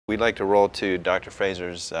We'd like to roll to Dr.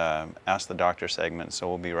 Fraizer's Ask the Doctor segment, so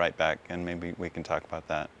we'll be right back and maybe we can talk about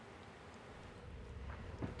that.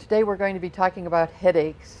 Today we're going to be talking about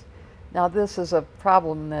headaches. Now this is a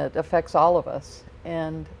problem that affects all of us,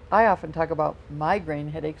 and I often talk about migraine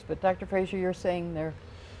headaches, but Dr. Fraizer, you're saying there are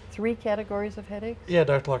 3 categories of headaches? Yeah,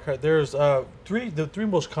 Dr. Lockhart, there's the three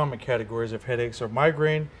most common categories of headaches are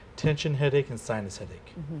migraine, tension headache, and sinus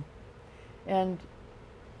headache. Mm-hmm. And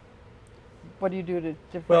what do you do to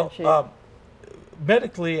differentiate? Well,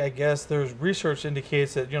 medically, I guess there's research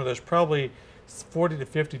indicates that there's probably 40 to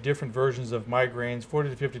 50 different versions of migraines,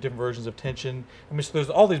 40 to 50 different versions of tension. I mean, so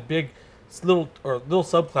there's all these big little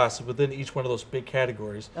subclasses within each one of those big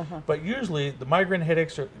categories. But usually the migraine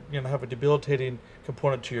headaches are have a debilitating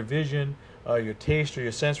component to your vision, your taste or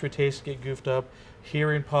your sensory taste get goofed up,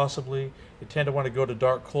 hearing possibly. You tend to want to go to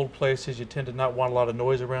dark, cold places. You tend to not want a lot of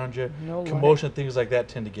noise around you. Commotion, things like that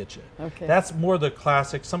tend to get you. Okay. That's more the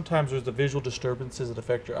classic. Sometimes there's the visual disturbances that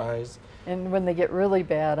affect your eyes. And when they get really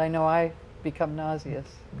bad, I know I become nauseous.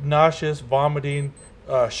 Nauseous, vomiting,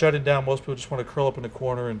 shutting down. Most people just want to curl up in a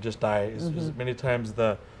corner and just die. Is many times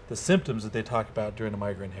the symptoms that they talk about during a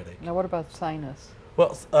migraine headache. Now what about sinus?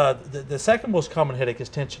 Well, the second most common headache is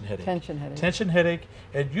tension headache. Tension headache. Tension headache,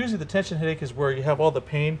 and usually the tension headache is where you have all the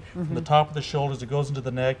pain from the top of the shoulders, it goes into the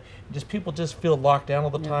neck. People just feel locked down all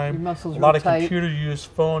the time. Your muscles a lot of tight. computer use,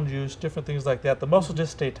 phone use, different things like that. The muscles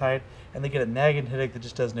just stay tight, and they get a nagging headache that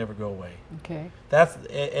just doesn't ever go away. Okay.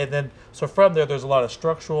 So from there's a lot of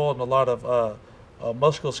structural and a lot of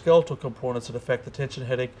musculoskeletal components that affect the tension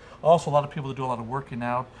headache. Also, a lot of people that do a lot of working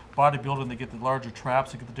out, bodybuilding, they get the larger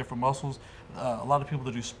traps, they get the different muscles. A lot of people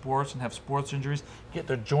that do sports and have sports injuries get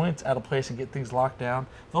their joints out of place and get things locked down.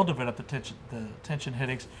 They'll develop the tension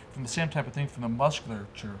headaches from the same type of thing, from the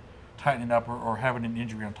musculature tightening up or having an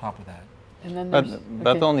injury on top of that. And then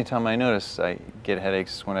but the only time I notice I get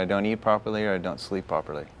headaches is when I don't eat properly or I don't sleep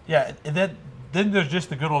properly. Yeah, and then there's just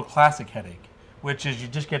the good old classic headache, which is you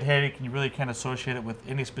just get a headache and you really can't associate it with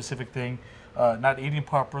any specific thing. Not eating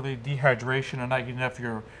properly, dehydration, or not getting enough of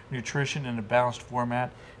your nutrition in a balanced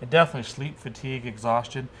format, and definitely sleep, fatigue,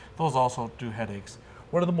 exhaustion. Those also do headaches.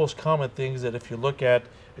 One of the most common things that if you look at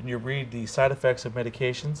and you read the side effects of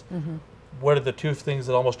medications, what are the 2 things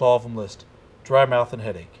that almost all of them list? Dry mouth and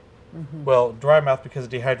headache. Well, dry mouth because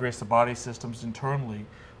it dehydrates the body systems internally,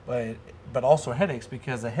 but also headaches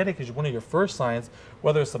because a headache is one of your first signs,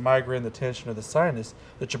 whether it's the migraine, the tension, or the sinus,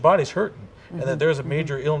 that your body's hurting and that there's a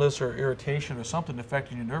major illness or irritation or something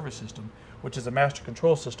affecting your nervous system, which is a master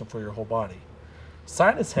control system for your whole body.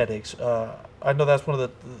 Sinus headaches, I know that's one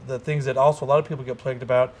of the things that also a lot of people get plagued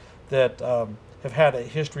about that have had a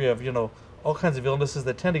history of, all kinds of illnesses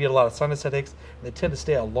that tend to get a lot of sinus headaches, and they tend to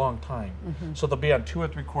stay a long time. So they'll be on 2 or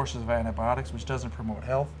 3 courses of antibiotics, which doesn't promote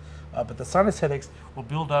health. But the sinus headaches will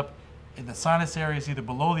build up in the sinus areas, either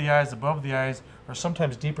below the eyes, above the eyes, or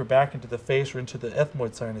sometimes deeper back into the face or into the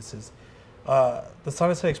ethmoid sinuses. The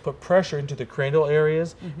sinus headaches put pressure into the cranial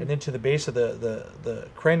areas and into the base of the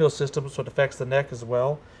cranial system, so it affects the neck as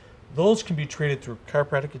well. Those can be treated through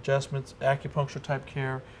chiropractic adjustments, acupuncture type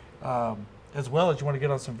care, as well as you want to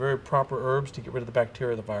get on some very proper herbs to get rid of the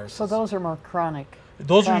bacteria, the viruses. So those are more chronic.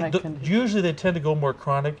 Usually they tend to go more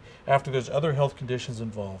chronic after there's other health conditions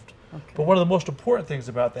involved. Okay. But one of the most important things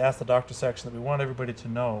about the Ask the Doctor section that we want everybody to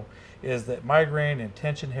know is that migraine and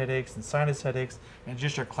tension headaches and sinus headaches and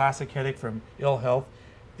just your classic headache from ill health,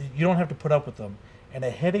 you don't have to put up with them. And a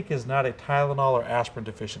headache is not a Tylenol or aspirin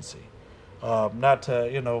deficiency. Not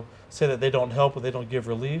to say that they don't help or they don't give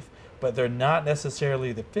relief, but they're not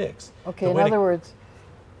necessarily the fix. Okay, in other words,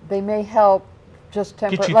 they may help just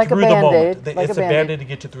temporarily, like a Band-Aid. It's a Band-Aid to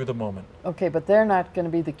get you through the moment. Okay, but they're not going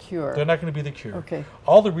to be the cure. They're not going to be the cure. Okay.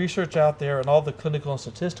 All the research out there and all the clinical and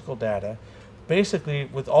statistical data, basically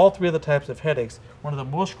with all 3 of the types of headaches, one of the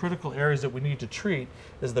most critical areas that we need to treat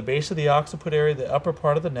is the base of the occiput area, the upper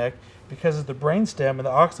part of the neck, because as the brainstem and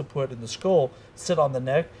the occiput and the skull sit on the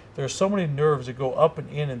neck, there are so many nerves that go up and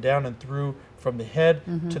in and down and through from the head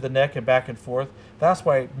to the neck and back and forth. That's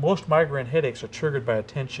why most migraine headaches are triggered by a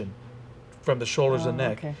tension from the shoulders and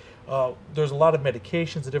neck. Okay. There's a lot of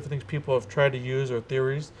medications and different things people have tried to use or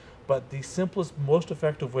theories, but the simplest, most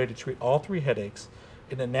effective way to treat all 3 headaches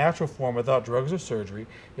in a natural form without drugs or surgery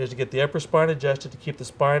is to get the upper spine adjusted to keep the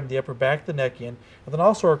spine and the upper back of the neck in, and then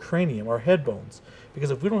also our cranium, our head bones.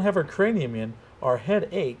 Because if we don't have our cranium in, our head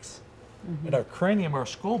aches, and our cranium, our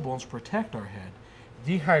skull bones protect our head.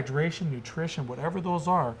 Dehydration, nutrition, whatever those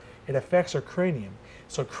are, it affects our cranium.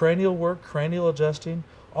 So cranial work, cranial adjusting.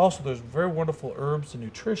 Also, there's very wonderful herbs and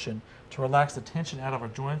nutrition to relax the tension out of our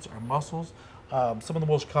joints, our muscles, Some of the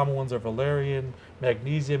most common ones are valerian,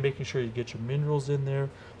 magnesium, making sure you get your minerals in there.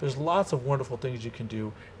 There's lots of wonderful things you can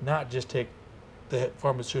do, not just take the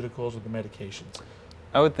pharmaceuticals or the medications.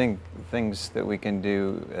 I would think things that we can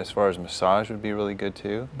do as far as massage would be really good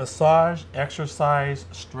too. Massage, exercise,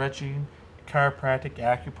 stretching, chiropractic,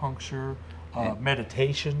 acupuncture,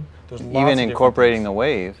 meditation. There's lots Even of different incorporating things. the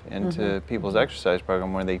wave into people's exercise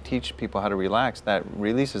program where they teach people how to relax, that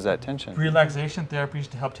releases that tension. Relaxation therapies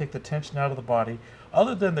to help take the tension out of the body.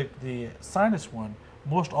 Other than the sinus one,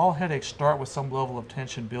 most all headaches start with some level of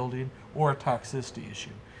tension building or a toxicity issue.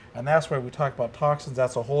 And that's why we talk about toxins.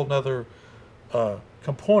 That's a whole nother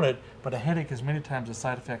component, but a headache is many times a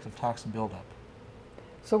side effect of toxin buildup.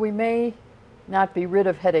 So we may not be rid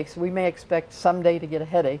of headaches. We may expect someday to get a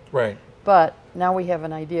headache. Right. But now we have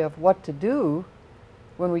an idea of what to do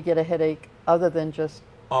when we get a headache other than just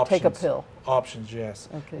take a Options. pill. Options, yes.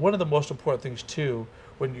 Okay. One of the most important things too,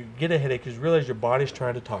 when you get a headache, is realize your body's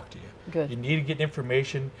trying to talk to you. Good. You need to get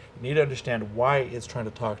information. You need to understand why it's trying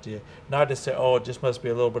to talk to you, not just say, "Oh, it just must be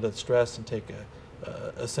a little bit of stress," and take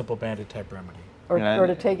a simple Band-Aid type remedy, Or, Yeah, or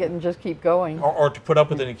to take it and just keep going. or to put up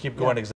with it and keep going.